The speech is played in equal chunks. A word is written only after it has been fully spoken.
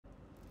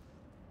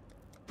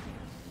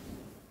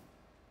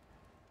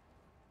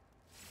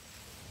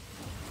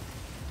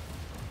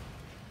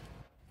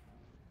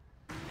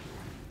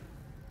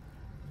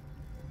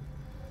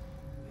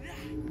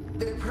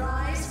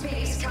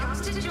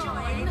to join?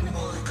 My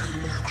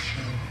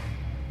collection.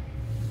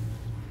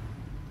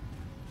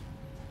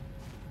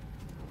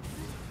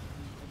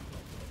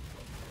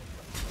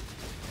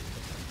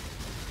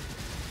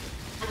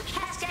 A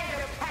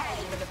cascade of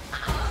pain.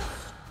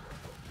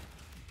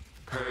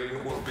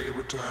 Pain will be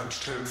returned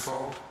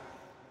tenfold.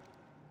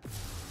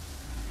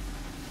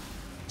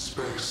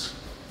 Space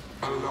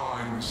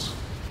aligns.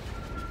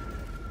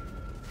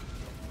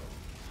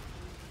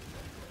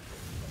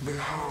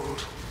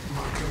 Behold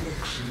my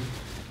collection.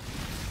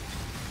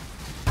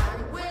 I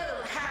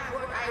will have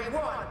what I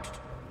want.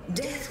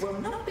 Death will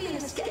not be an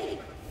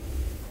escape.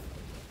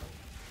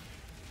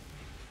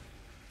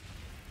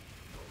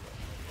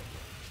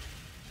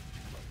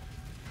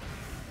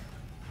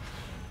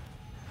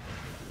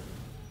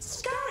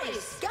 Scurry,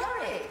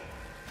 scurry.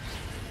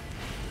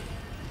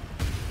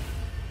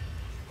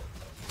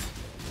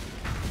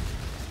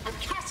 A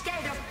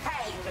cascade of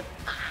pain.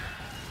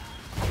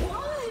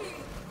 Why?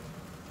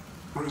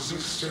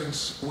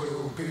 Resistance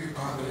will be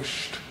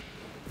punished.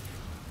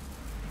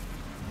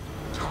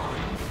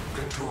 Time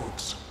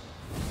controls.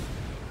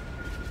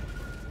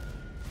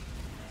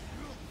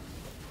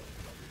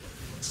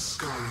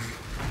 Scurry,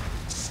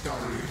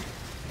 scurry.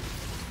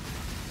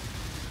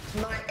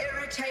 My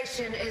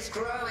irritation is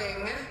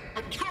growing.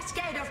 A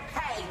cascade of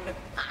pain.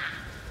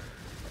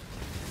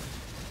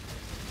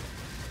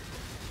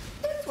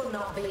 This will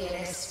not be an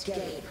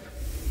escape.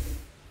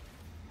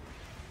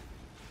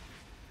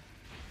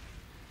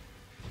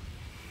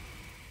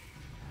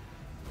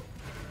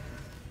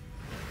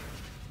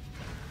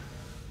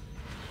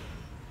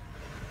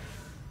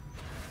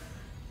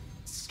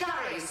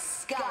 Scurry,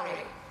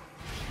 scurry.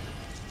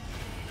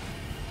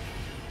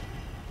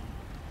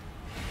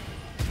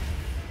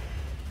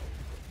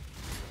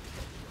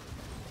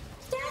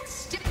 Stand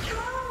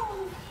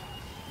still.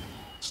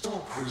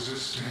 Stop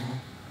resisting.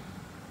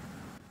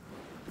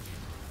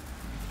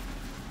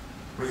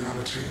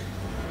 Reality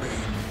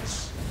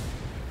bends.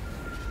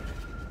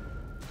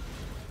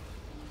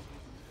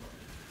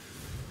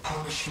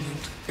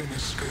 Punishment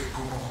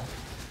inescapable.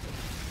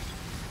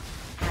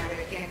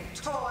 Arrogant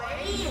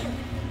toy.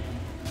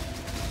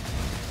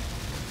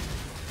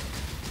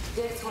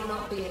 Death will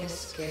not be an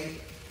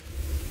escape.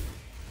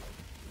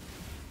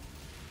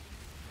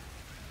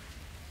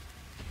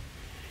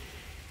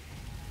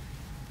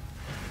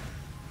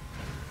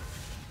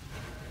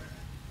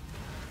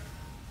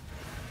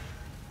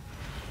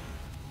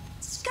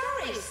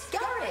 Scurry,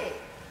 scurry.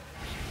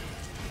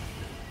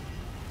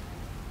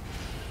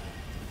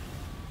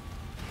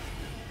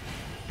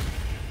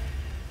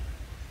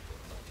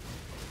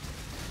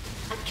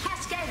 A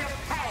cascade of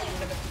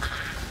pain.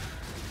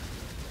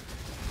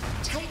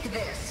 Take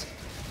this.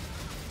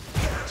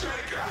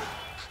 Caretaker,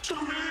 to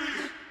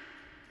me!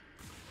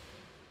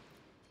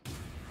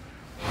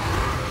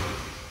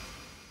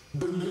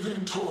 The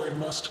living toy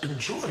must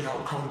enjoy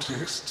our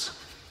contests,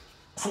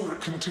 for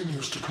it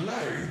continues to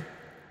play.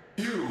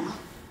 You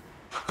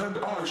and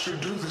I should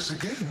do this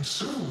again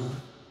soon.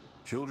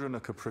 Children are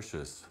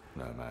capricious,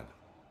 Nomad.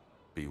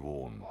 Be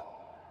warned.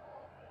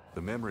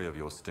 The memory of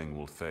your sting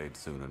will fade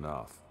soon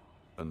enough,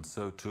 and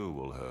so too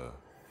will her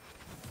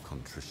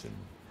contrition.